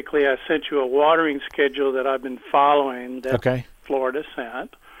basically I sent you a watering schedule that I've been following that Florida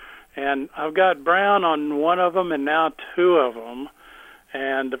sent. And I've got brown on one of them and now 2 of them.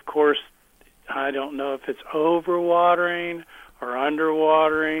 And, of course, I don't know if it's overwatering or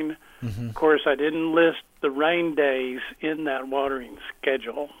underwatering. Of course, I didn't list the rain days in that watering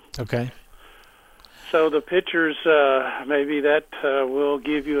schedule. Okay. So the pictures, maybe that will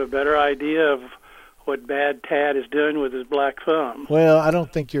give you a better idea of what bad Tad is doing with his black thumb. Well, I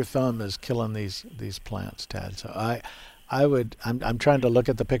don't think your thumb is killing these plants, Tad. So I'm trying to look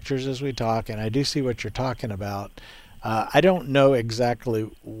at the pictures as we talk, and I do see what you're talking about. I don't know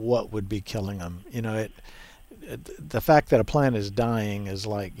exactly what would be killing them. You know, the fact that a plant is dying is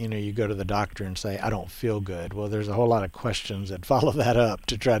like, you know, you go to the doctor and say, I don't feel good. Well, there's a whole lot of questions that follow that up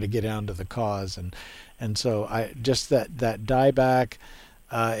to try to get down to the cause. And so I just that dieback,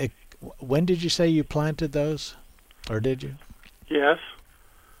 when did you say you planted those? Or did you? Yes.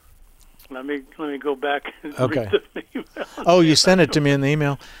 Let me go back and read the email. Oh, you sent it to me in the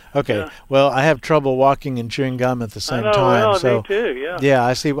email? Okay. Yeah. Well, I have trouble walking and chewing gum at the same time. Well, so me too, yeah. Yeah,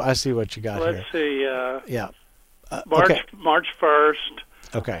 I see what you got here. Let's see. Yeah. March 1st.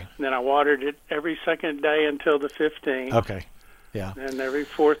 Okay. And then I watered it every second day until the 15th. Okay. Yeah. And every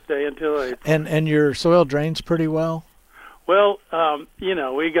 4th day until April. And your soil drains pretty well? Well, you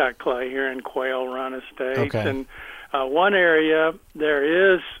know, we got clay here in Quail Run Estates. Okay. And one area,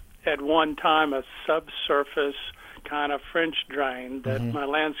 there is at one time a subsurface kind of French drain that my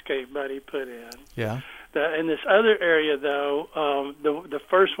landscape buddy put in. Yeah. In this other area, though, the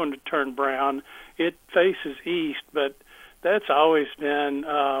first one to turn brown, it faces east, but that's always been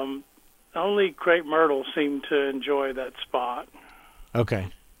only crepe myrtle seem to enjoy that spot. Okay.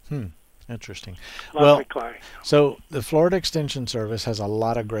 Interesting. Lots of clay. So the Florida Extension Service has a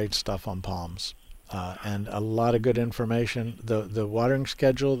lot of great stuff on palms. And a lot of good information. The watering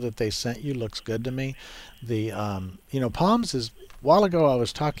schedule that they sent you looks good to me. Palms is, a while ago I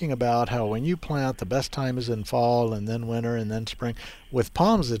was talking about how when you plant, the best time is in fall and then winter and then spring. With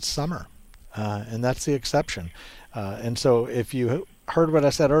palms, it's summer, and that's the exception. And so if you heard what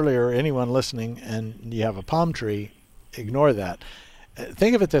I said earlier, anyone listening, and you have a palm tree, ignore that.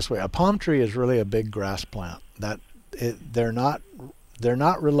 Think of it this way. A palm tree is really a big grass plant. They're not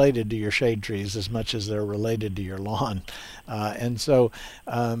related to your shade trees as much as they're related to your lawn. And so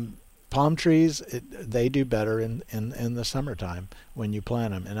palm trees, they do better in the summertime when you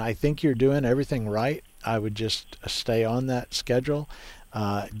plant them. And I think you're doing everything right. I would just stay on that schedule.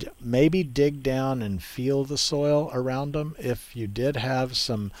 Maybe dig down and feel the soil around them. If you did have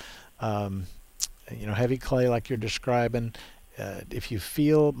some heavy clay like you're describing, if you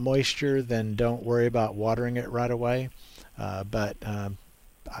feel moisture, then don't worry about watering it right away. But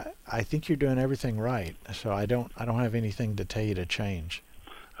I think you're doing everything right, so I don't have anything to tell you to change.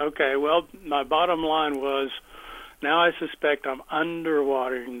 Okay, well, my bottom line was, now I suspect I'm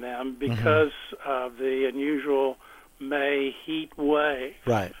underwatering them because of the unusual May heat wave.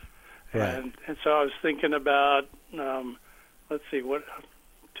 Right. And so I was thinking about,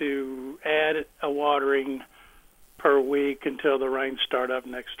 to add a watering per week until the rains start up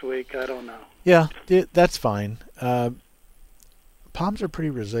next week. I don't know. Yeah, that's fine. Palms are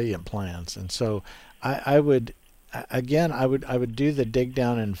pretty resilient plants, and so I would do the dig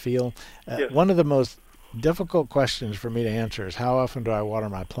down and feel. Yes. One of the most difficult questions for me to answer is how often do I water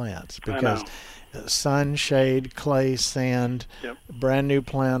my plants? Because sun, shade, clay, sand, brand new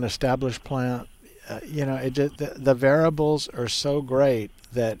plant, established plant, the variables are so great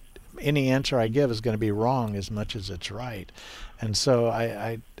that any answer I give is going to be wrong as much as it's right. And so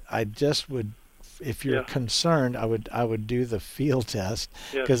I just would, if you're concerned, I would do the field test,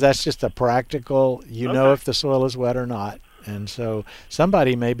 because that's just a practical, know if the soil is wet or not. And so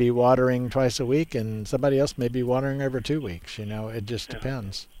somebody may be watering twice a week and somebody else may be watering every 2 weeks. It just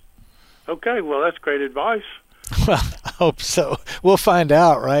depends. Okay, well, that's great advice. Well, I hope so. We'll find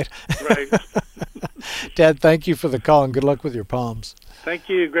out, right? Right. Dad, thank you for the call and good luck with your palms. Thank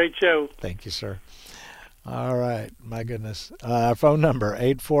you. Great show. Thank you, sir. All right. My goodness. Phone number,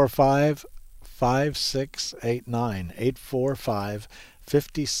 845-5689.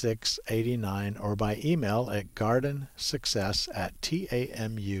 5689, or by email at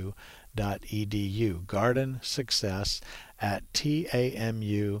gardensuccess@tamu.edu.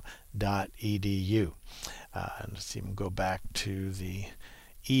 gardensuccess@tamu.edu. Let's even go back to the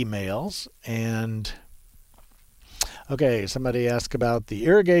emails. And okay, somebody asked about the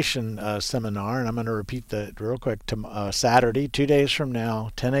irrigation seminar, and I'm going to repeat that real quick. Saturday, 2 days from now,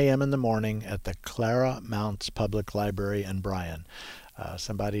 10 a.m. in the morning at the Clara Mounts Public Library in Bryan.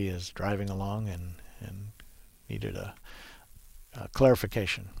 Somebody is driving along and needed a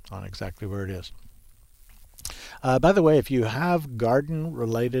clarification on exactly where it is. By the way, if you have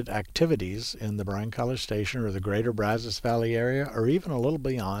garden-related activities in the Bryan College Station or the greater Brazos Valley area, or even a little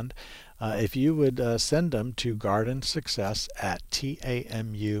beyond, if you would send them to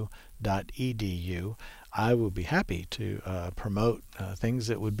gardensuccess@tamu.edu, I will be happy to promote things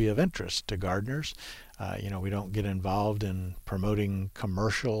that would be of interest to gardeners. We don't get involved in promoting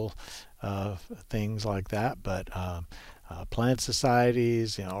commercial things like that, but plant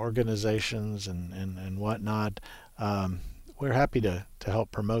societies, organizations, and whatnot. We're happy to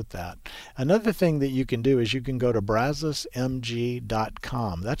help promote that. Another thing that you can do is you can go to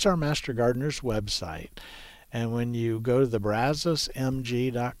brazosmg.com. That's our Master Gardener's website. And when you go to the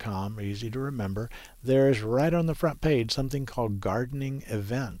brazosmg.com, easy to remember, there's right on the front page something called Gardening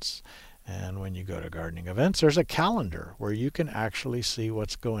Events. And when you go to Gardening Events, there's a calendar where you can actually see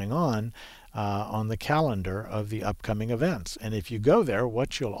what's going on the calendar of the upcoming events. And if you go there,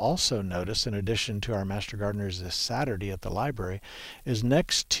 what you'll also notice, in addition to our Master Gardeners this Saturday at the library, is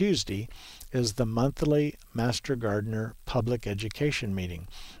next Tuesday is the monthly Master Gardener Public Education Meeting.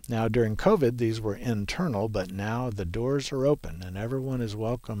 Now, during COVID, these were internal, but now the doors are open and everyone is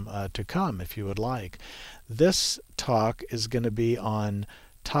welcome to come if you would like. This talk is going to be on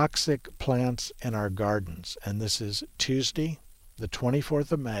toxic plants in our gardens, and this is Tuesday, the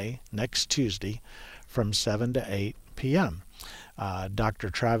 24th of May, next Tuesday, from 7 to 8 p.m.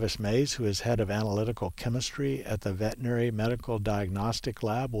 Dr. Travis Mays, who is head of analytical chemistry at the Veterinary Medical Diagnostic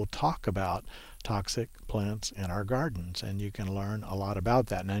Lab, will talk about toxic plants in our gardens, and you can learn a lot about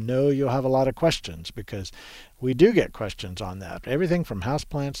that. And I know you'll have a lot of questions, because we do get questions on that. Everything from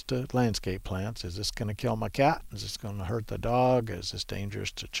houseplants to landscape plants. Is this going to kill my cat? Is this going to hurt the dog? Is this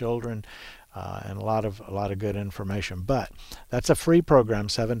dangerous to children? And a lot of good information. But that's a free program,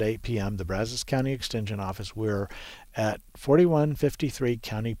 7 to 8 p.m. The Brazos County Extension Office. We're at 4153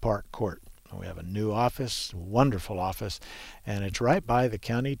 County Park Court. We have a new office, wonderful office, and it's right by the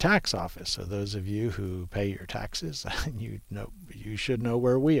county tax office. So those of you who pay your taxes, you should know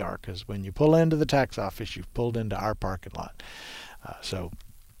where we are, because when you pull into the tax office, you've pulled into our parking lot. So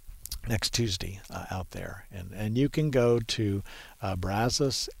next Tuesday out there, and you can go to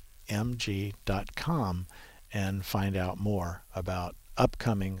brazosmg.com and find out more about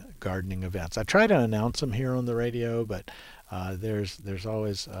upcoming gardening events. I try to announce them here on the radio, but there's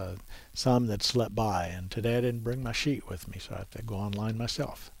always some that slip by, and today I didn't bring my sheet with me, so I have to go online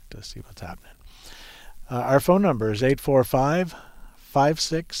myself to see what's happening. Our phone number is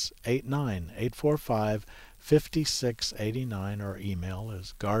 845-5689, 845-5689. Our email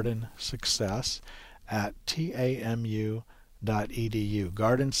is gardensuccess@tamu.edu,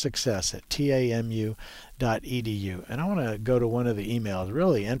 gardensuccess@tamu.edu. And I want to go to one of the emails,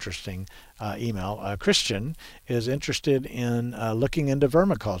 really interesting email. Christian is interested in looking into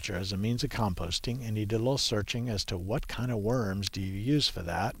vermiculture as a means of composting, and he did a little searching as to what kind of worms do you use for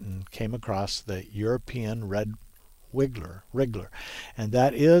that, and came across the European red wriggler. And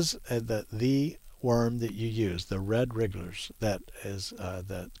that is the worm that you use, the red wrigglers. That is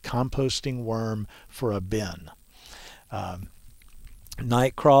the composting worm for a bin.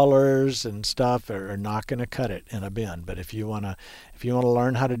 Night crawlers and stuff are not going to cut it in a bin. But if you want to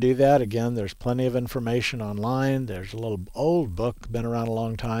learn how to do that, again, there's plenty of information online. There's a little old book, been around a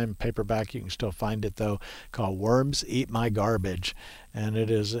long time, paperback. You can still find it though, called "Worms Eat My Garbage," and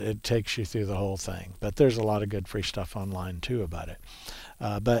it takes you through the whole thing. But there's a lot of good free stuff online too about it.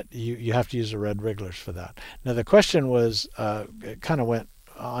 But you have to use the red wrigglers for that. Now the question was, it kind of went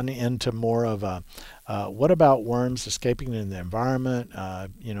on into more of a what about worms escaping in the environment?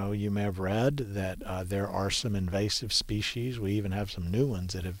 You may have read that there are some invasive species. We even have some new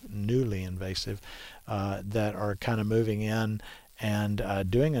ones that have newly invasive that are kind of moving in and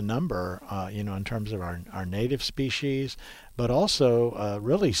doing a number, in terms of our native species, but also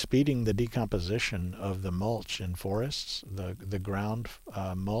really speeding the decomposition of the mulch in forests, the ground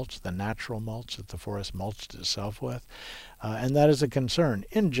mulch, the natural mulch that the forest mulched itself with. And that is a concern.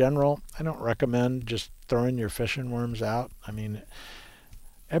 In general, I don't recommend just throwing your fishing worms out. I mean,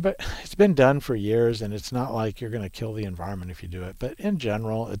 but it's been done for years, and it's not like you're going to kill the environment if you do it. But in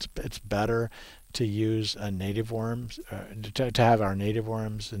general, it's better to use native worms, to have our native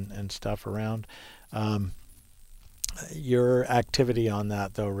worms and stuff around. Your activity on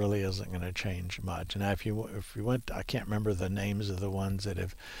that, though, really isn't going to change much. And if you went, I can't remember the names of the ones that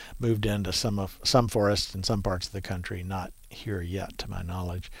have moved into some forests in some parts of the country, not here yet, to my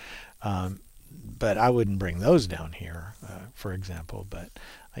knowledge. But I wouldn't bring those down here, for example. But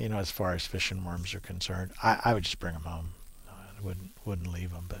as far as fish and worms are concerned, I would just bring them home. I wouldn't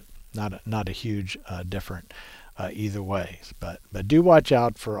leave them, but not a huge different either way. But do watch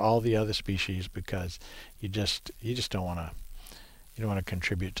out for all the other species, because you just don't want to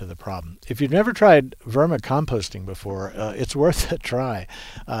contribute to the problem. If you've never tried vermicomposting before, it's worth a try.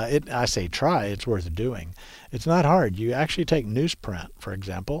 I say try, it's worth doing. It's not hard. You actually take newsprint, for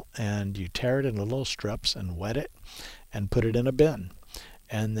example, and you tear it into little strips and wet it and put it in a bin.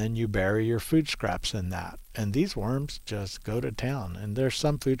 And then you bury your food scraps in that. And these worms just go to town. And there's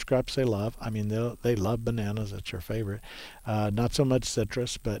some food scraps they love. I mean, they love bananas. That's your favorite. Not so much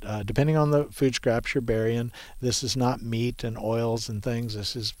citrus, but depending on the food scraps you're burying, this is not meat and oils and things.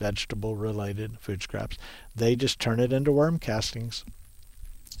 This is vegetable-related food scraps. They just turn it into worm castings.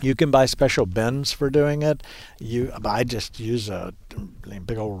 You can buy special bins for doing it. I just use a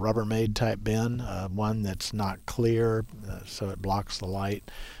big old Rubbermaid type bin, one that's not clear, so it blocks the light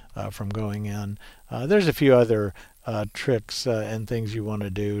from going in. There's a few other tricks and things you want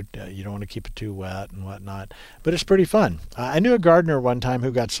to do. You don't want to keep it too wet and whatnot, but it's pretty fun. I knew a gardener one time who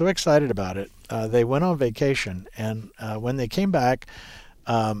got so excited about it. They went on vacation, and when they came back,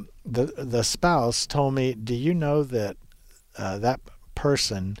 the spouse told me, "Do you know that that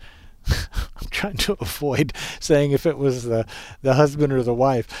person," I'm trying to avoid saying if it was the husband or the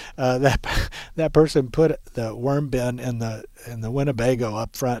wife, that person put the worm bin in the Winnebago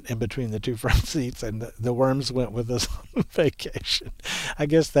up front in between the two front seats, and the worms went with us on vacation. I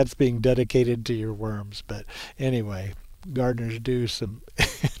guess that's being dedicated to your worms. But anyway, gardeners do some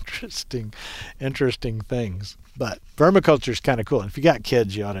interesting things. But vermiculture is kind of cool. And if you got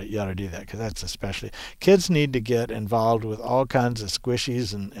kids, you ought to do that, because that's especially, kids need to get involved with all kinds of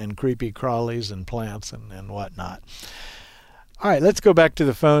squishies and creepy crawlies and plants and whatnot. All right, let's go back to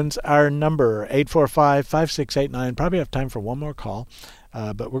the phones. Our number, 845-5689. Probably have time for one more call,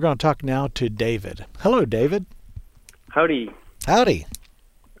 but we're going to talk now to David. Hello, David. Howdy. Howdy.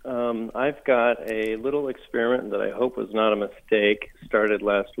 I've got a little experiment that I hope was not a mistake. Started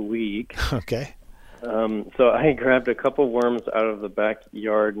last week. Okay. So I grabbed a couple worms out of the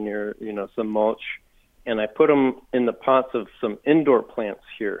backyard near, some mulch, and I put them in the pots of some indoor plants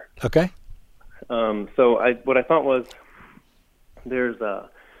here. Okay. So what I thought was there's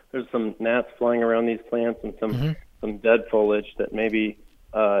some gnats flying around these plants and some dead foliage that maybe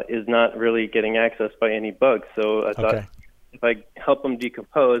is not really getting access by any bugs. So I thought if I help them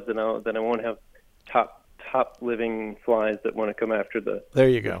decompose, then I won't have top living flies that want to come after the There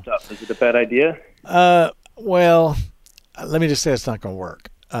you go. stuff. Is it a bad idea? Well, let me just say it's not going to work.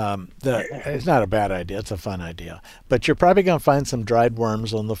 It's not a bad idea. It's a fun idea. But you're probably going to find some dried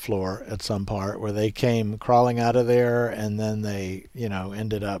worms on the floor at some part where they came crawling out of there, and then they,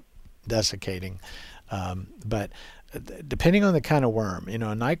 ended up desiccating. But depending on the kind of worm,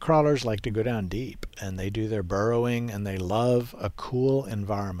 night crawlers like to go down deep, and they do their burrowing, and they love a cool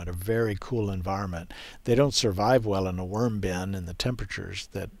environment, a very cool environment. They don't survive well in a worm bin in the temperatures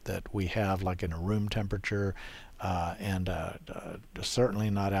that we have, like in a room temperature, and certainly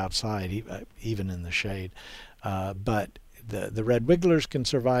not outside, even in the shade. But the red wigglers can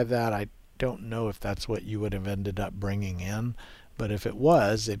survive that. I don't know if that's what you would have ended up bringing in, but if it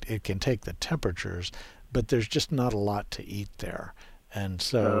was, it can take the temperatures. But there's just not a lot to eat there. And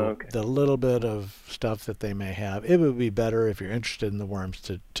so the little bit of stuff that they may have, it would be better if you're interested in the worms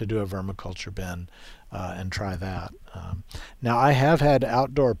to do a vermiculture bin and try that. Now, I have had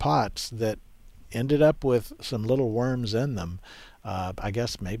outdoor pots that ended up with some little worms in them. I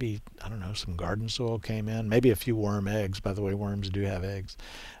guess maybe, some garden soil came in, maybe a few worm eggs. By the way, worms do have eggs,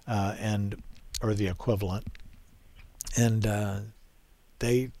 or the equivalent. And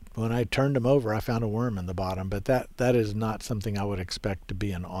when I turned them over, I found a worm in the bottom, but that is not something I would expect to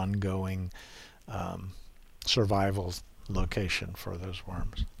be an ongoing survival location for those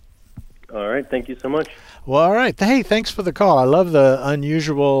worms. All right. Thank you so much. Well, all right. Hey, thanks for the call. I love the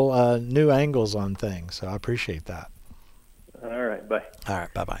unusual new angles on things, so I appreciate that. All right. Bye. All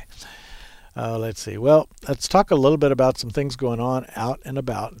right. Bye-bye. Let's see. Well, let's talk a little bit about some things going on out and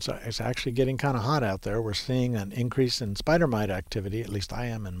about. So it's actually getting kind of hot out there. We're seeing an increase in spider mite activity. At least I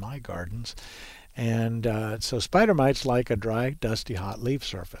am in my gardens. And so spider mites like a dry, dusty, hot leaf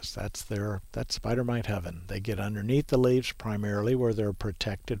surface. That's spider mite heaven. They get underneath the leaves primarily where they're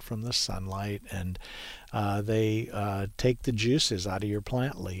protected from the sunlight, and they take the juices out of your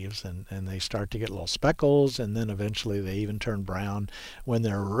plant leaves, and they start to get little speckles, and then eventually they even turn brown. When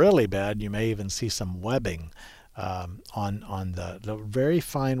they're really bad, you may even see some webbing on the very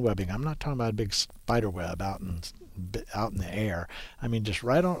fine webbing. I'm not talking about a big spider web out in the air. I mean just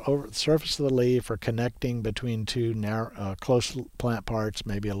right on over the surface of the leaf, or connecting between two narrow, close plant parts,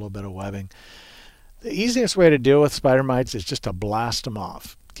 maybe a little bit of webbing. The easiest way to deal with spider mites is just to blast them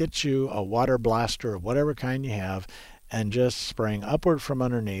off. Get you a water blaster of whatever kind you have, and just spraying upward from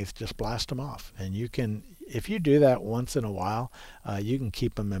underneath, just blast them off. And you can, if you do that once in a while, you can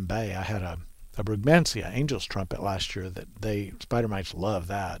keep them in bay. I had a Brugmansia, angel's trumpet, last year that spider mites love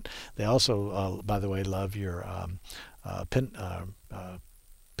that. They also, by the way, love your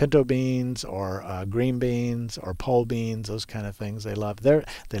pinto beans or green beans or pole beans, those kind of things. They love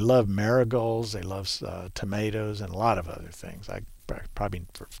marigolds. They love tomatoes and a lot of other things. I probably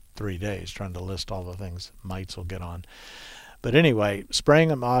for 3 days trying to list all the things mites will get on. But anyway, spraying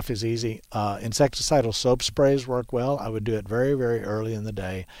them off is easy. Insecticidal soap sprays work well. I would do it very, very early in the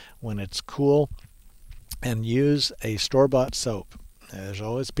day when it's cool, and use a store-bought soap. There's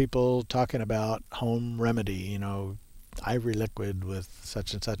always people talking about home remedy, ivory liquid with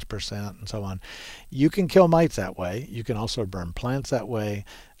such and such percent and so on. You can kill mites that way. You can also burn plants that way.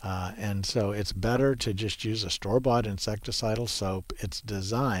 And so it's better to just use a store-bought insecticidal soap. It's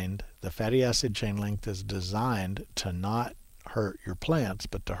designed, the fatty acid chain length is designed to not hurt your plants,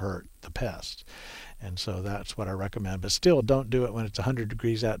 but to hurt the pests. And so that's what I recommend. But still, don't do it when it's 100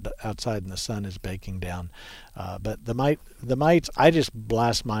 degrees outside and the sun is baking down. But the mites, I just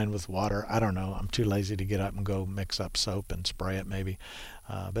blast mine with water. I don't know. I'm too lazy to get up and go mix up soap and spray it maybe.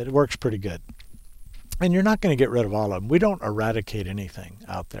 But it works pretty good. And you're not going to get rid of all of them. We don't eradicate anything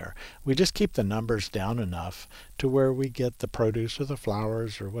out there. We just keep the numbers down enough to where we get the produce or the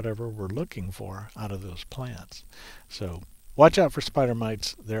flowers or whatever we're looking for out of those plants. So watch out for spider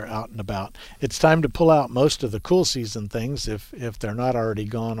mites. They're out and about. It's time to pull out most of the cool season things if they're not already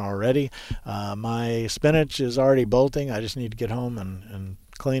gone already. My spinach is already bolting. I just need to get home and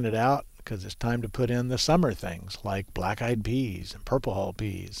clean it out, because it's time to put in the summer things like black-eyed peas and purple hull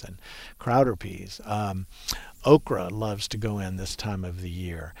peas and crowder peas. Okra loves to go in this time of the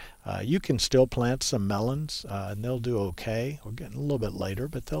year. You can still plant some melons, and they'll do okay. We're getting a little bit later,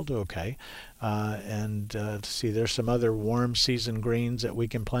 but they'll do okay. See, there's some other warm season greens that we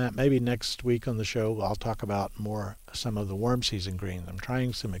can plant. Maybe next week on the show I'll talk about some of the warm season greens. I'm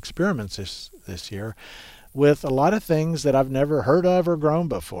trying some experiments this year with a lot of things that I've never heard of or grown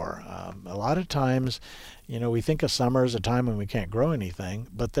before. A lot of times, we think of summer as a time when we can't grow anything,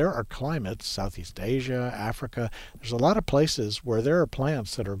 but there are climates, Southeast Asia, Africa, there's a lot of places where there are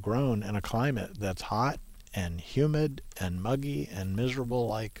plants that are grown in a climate that's hot and humid and muggy and miserable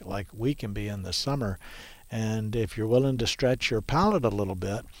like we can be in the summer. And if you're willing to stretch your palate a little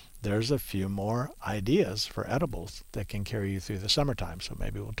bit, there's a few more ideas for edibles that can carry you through the summertime. So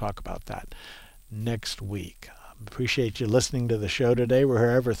maybe we'll talk about that next week. Appreciate you listening to the show today. We're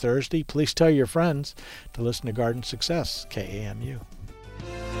here every Thursday. Please tell your friends to listen to Garden Success, KAMU.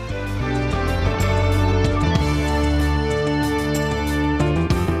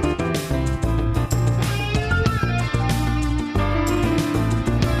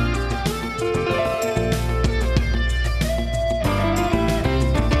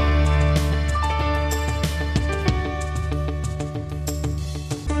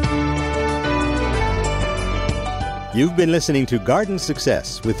 You've been listening to Garden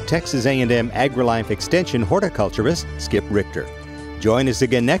Success with Texas A&M AgriLife Extension horticulturist Skip Richter. Join us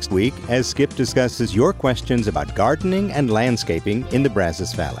again next week as Skip discusses your questions about gardening and landscaping in the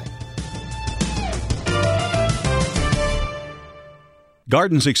Brazos Valley.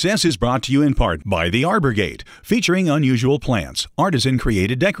 Garden Success is brought to you in part by the Arbor Gate, featuring unusual plants,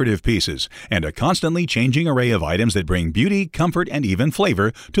 artisan-created decorative pieces, and a constantly changing array of items that bring beauty, comfort, and even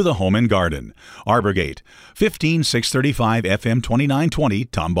flavor to the home and garden. Arbor Gate, 15635 FM 2920,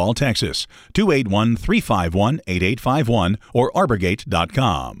 Tomball, Texas, 281-351-8851, or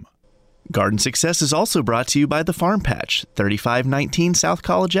arborgate.com. Garden Success is also brought to you by the Farm Patch, 3519 South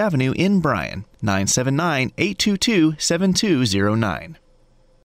College Avenue in Bryan, 979-822-7209.